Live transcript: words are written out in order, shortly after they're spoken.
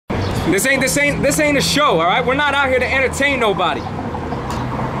This ain't a show, all right? We're not out here to entertain nobody.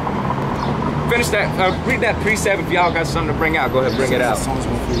 Finish that. Read that precept if y'all got something to bring out. Go ahead, bring it out. Psalms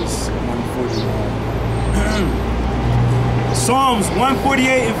 148. Psalms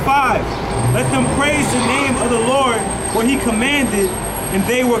 148 and 5. Let them praise the name of the Lord, for He commanded, and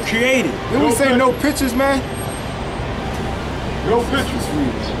they were created. Didn't we say no pictures, man? No pictures.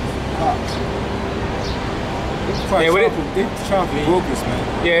 Yeah, they trying to provoke us,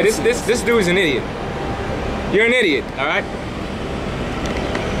 man. Yeah, this dude's an idiot. You're an idiot, all right?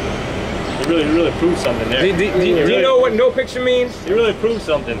 You really proved something there. Do you know what no picture means? You really proved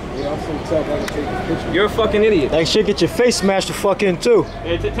something. Yeah, I'm so tough I can take a picture. You're a fucking idiot. That shit get your face smashed the fuck in too.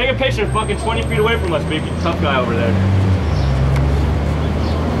 Hey, take a picture fucking 20 feet away from us, big tough guy over there.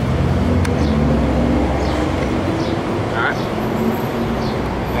 Alright.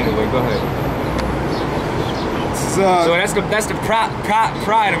 Anyway, go ahead. So that's the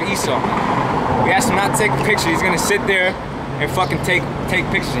pride of Esau. We asked him not to take a picture. He's gonna sit there and fucking take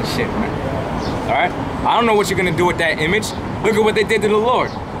pictures and shit, man. Alright? I don't know what you're gonna do with that image. Look at what they did to the Lord.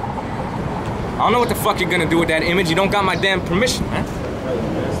 I don't know what the fuck you're gonna do with that image. You don't got my damn permission, man.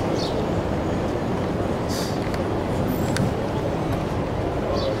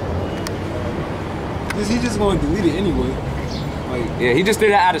 He just gonna delete it anyway. Like, yeah, he just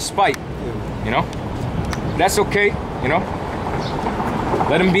did that out of spite. Yeah. You know? That's okay, you know?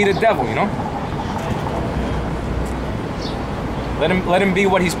 Let him be the devil, you know? Let him be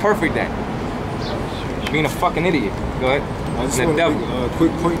what he's perfect at. Being a fucking idiot. Go ahead. I just want to make a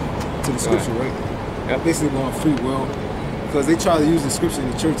quick point to the scripture, right? Yep. Basically on free will, because they try to use the scripture in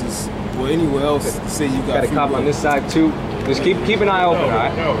the churches or anywhere else to say you got a free cop will. on this side too. Just keep an eye open, all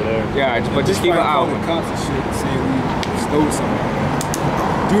right? Over there. Yeah, but just keep an eye open. Cops and shit saying we stole something.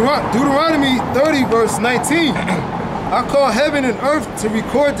 Deuteronomy 30 verse 19. I call heaven and earth to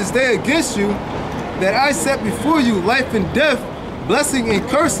record this day against you, that I set before you life and death, blessing and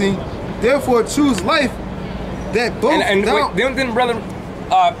cursing. Therefore choose life, that both didn't brother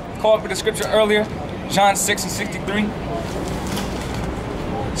call up with the scripture earlier, John 6 and 63?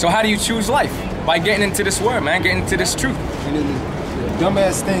 So how do you choose life? By getting into this word, man, getting into this truth. And then the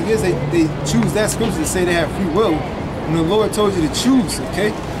dumbass thing is they choose that scripture to say they have free will, and the Lord told you to choose,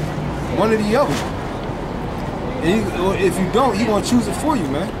 okay? One or the other. And if you don't, He gonna choose it for you,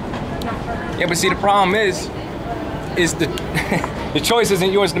 man. Yeah, but see, the problem is the the choice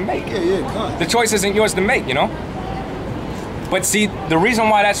isn't yours to make. Yeah, the choice isn't yours to make, you know? But see, the reason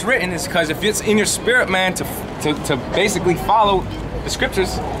why that's written is because if it's in your spirit, man, to basically follow the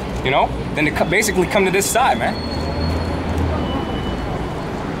scriptures, you know, then to basically come to this side, man.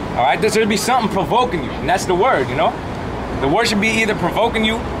 All right, there should be something provoking you, and that's the word, you know? The word should be either provoking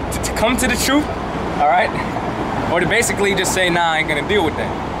you to come to the truth, all right? Or to basically just say, nah, I ain't gonna deal with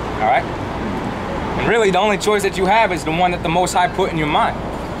that, all right? And really, the only choice that you have is the one that the Most High put in your mind.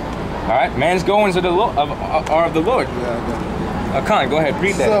 All right, man's goings are are of the Lord. Yeah, Khan, go ahead,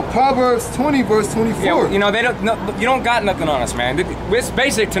 read that. So Proverbs 20 verse 24. Yeah, you know you don't got nothing on us, man. It's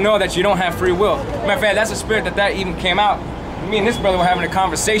basic to know that you don't have free will. Matter of fact, that's a spirit that even came out. Me and this brother were having a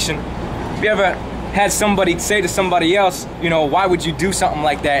conversation. If you ever had somebody say to somebody else, you know, why would you do something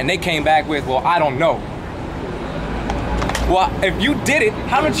like that? And they came back with, well, I don't know. Well, if you did it,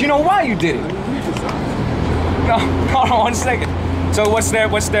 how don't you know why you did it? No, hold on 1 second. So what's their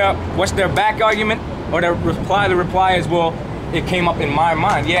back argument or their reply? The reply is, well, it came up in my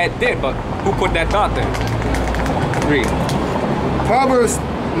mind. Yeah, it did, but who put that thought there? Read. Proverbs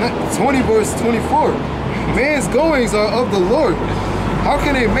 20 verse 24. Man's goings are of the Lord. How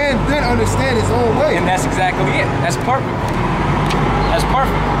can a man then understand his own way? And that's exactly it. That's perfect. That's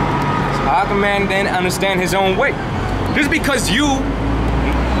perfect. So how can man then understand his own way? Just because you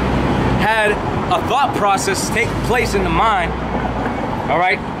had a thought process take place in the mind, all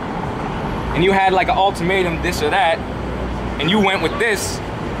right, and you had like an ultimatum, this or that, and you went with this,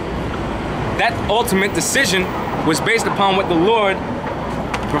 that ultimate decision was based upon what the Lord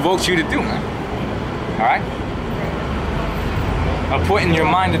provoked you to do, man. All right? Or put in your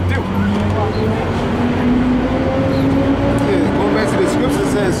mind to do. Yeah, going back to the scripture,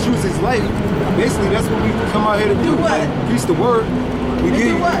 it says choose his life. Basically, that's what we come out here to do. Preach the word. We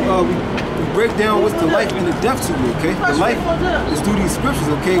give we break down what's the life and the death to you, okay? The life is through these scriptures,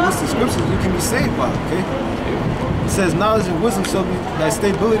 okay? What's the scriptures you can be saved by, okay? It says knowledge and wisdom shall be thy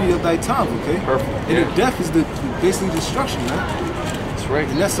stability of thy time, okay? Perfect. And the death is basically destruction, man. That's right.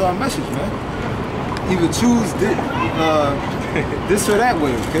 And that's our message, man. Either choose this or that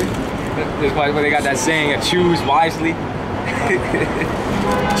way, okay? That's why they got that saying, choose wisely.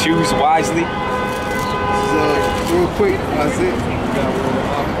 Choose wisely. So, real quick, Isaiah.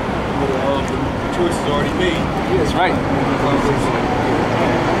 choice is already made. That's right.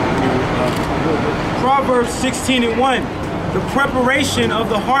 Proverbs 16:1. The preparation of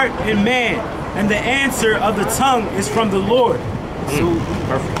the heart in man, and the answer of the tongue is from the Lord. So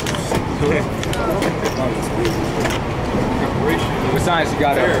Perfect. What science you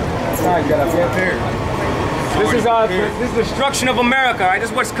got up? What science you got up here? This is the destruction of America, all right? This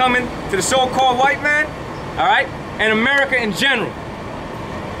is what's coming to the so-called white man, all right? And America in general.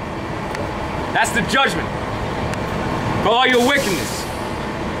 That's the judgment for all your wickedness.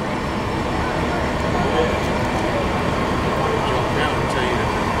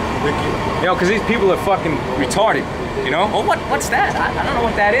 Yo, because these people are fucking retarded, you know? Oh, what's that? I don't know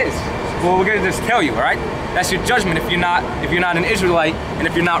what that is. Well, we're gonna just tell you, all right? That's your judgment if you're not an Israelite and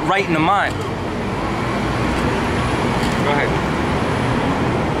if you're not right in the mind. Go ahead.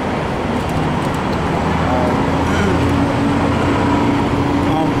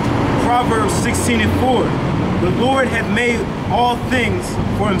 Proverbs 16:4. The Lord hath made all things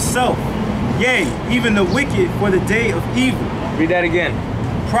for himself, yea, even the wicked for the day of evil. Read that again.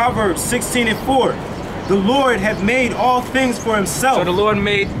 Proverbs 16:4. The Lord hath made all things for himself. So the Lord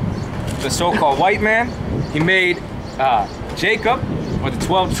made the so-called white man. He made Jacob, or the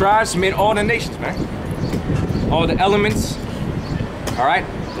 12 tribes. He made all the nations, man. All the elements, all right?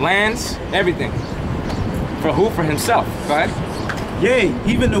 Lands, everything. For who? For himself. Go ahead. Yea,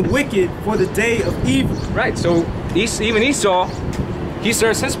 even the wicked for the day of evil. Right, so even Esau, he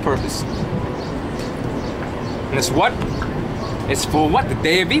serves his purpose. And it's what? It's for what? The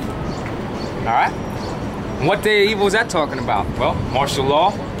day of evil. All right? And what day of evil is that talking about? Well, martial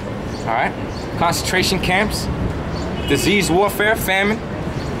law, all right? Concentration camps, disease warfare, famine.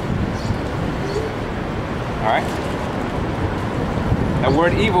 All right? That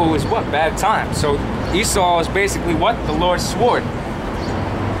word evil is what? Bad time. So Esau is basically what? The Lord's sword.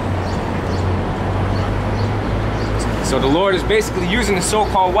 So the Lord is basically using the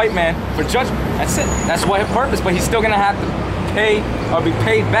so-called white man for judgment. That's it. That's what his purpose, but he's still gonna have to pay or be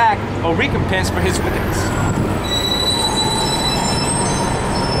paid back or recompense for his wickedness.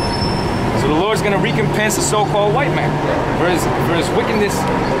 So the Lord's gonna recompense the so-called white man for his wickedness.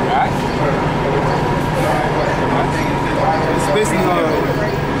 All right? It's basically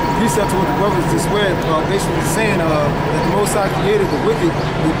precept to what the brothers just read, basically saying that the Most High created the wicked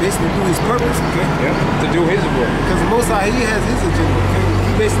to basically do his purpose, okay? Yeah, to do his will. Because the Most High, he has his agenda, okay?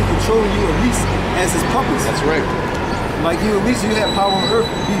 He basically controlling you at least as his puppets. That's right. Like you, at least you have power on earth.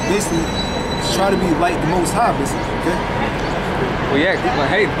 He basically try to be like the Most High, basically, okay? Well, yeah, well,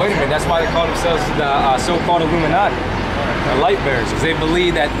 hey, wait a minute. That's why they call themselves the so-called Illuminati, the light bearers, because they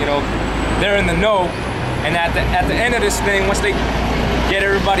believe that, you know, they're in the know, and at the end of this thing, once they get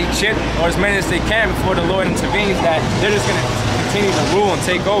everybody chipped, or as many as they can before the Lord intervenes, that they're just going to continue to rule and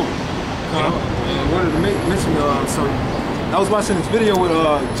take over. You know? I wanted to mention, so I was watching this video with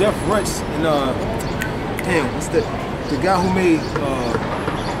Jeff Wrench and damn, what's that? The guy who made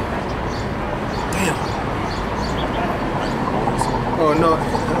damn. Oh no,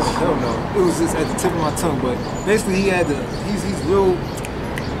 hell no. It was just at the tip of my tongue, but basically he had he's real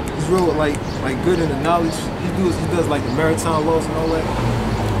like good in the knowledge. He does like the maritime laws and all that.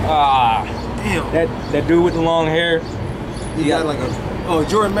 Ah, damn. That dude with the long hair. He got like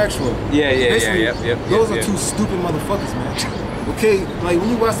Jordan Maxwell. Yeah. Those are two stupid motherfuckers, man. Okay, like when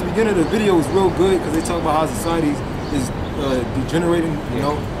you watch the beginning of the video, it's real good because they talk about how society is degenerating, you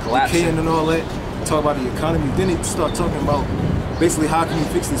know, collapsing decaying and all that. Talk about the economy. Then they start talking about basically how can you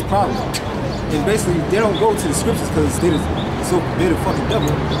fix this problem. And basically they don't go to the scriptures because they're the fucking devil.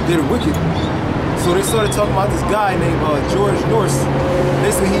 They're the wicked. So they started talking about this guy named George Norse.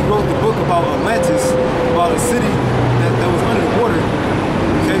 Basically he wrote the book about Atlantis, about a city that was under the water.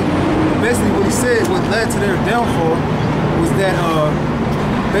 Okay? And basically what he said, what led to their downfall was that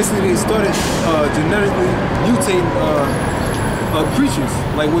basically they started genetically mutating creatures,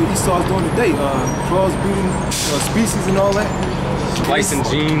 like what Esau's doing today, crossbreeding species and all that. Splicing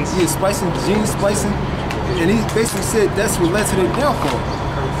genes. Yeah, splicing. And he basically said that's what led to their downfall.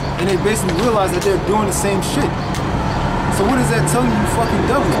 And they basically realized that they're doing the same shit. So what is that telling you fucking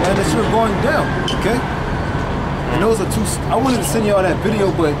devils, man? That you're going down, okay? And those are two, I wanted to send y'all that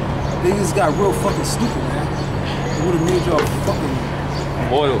video, but they just got real fucking stupid, man. It would have made y'all fucking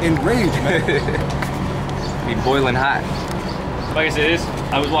enraged, man. Be boiling hot. Like I said,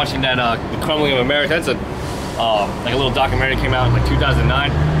 I was watching that The Crumbling of America. That's like a little documentary came out in like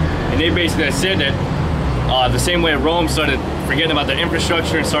 2009, and they basically said that the same way Rome started forgetting about their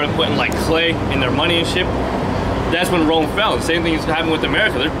infrastructure and started putting like clay in their money and shit, that's when Rome fell. The same thing is happening with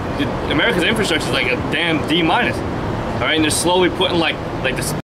America. America's infrastructure is like a damn D-. All right, and they're slowly putting like this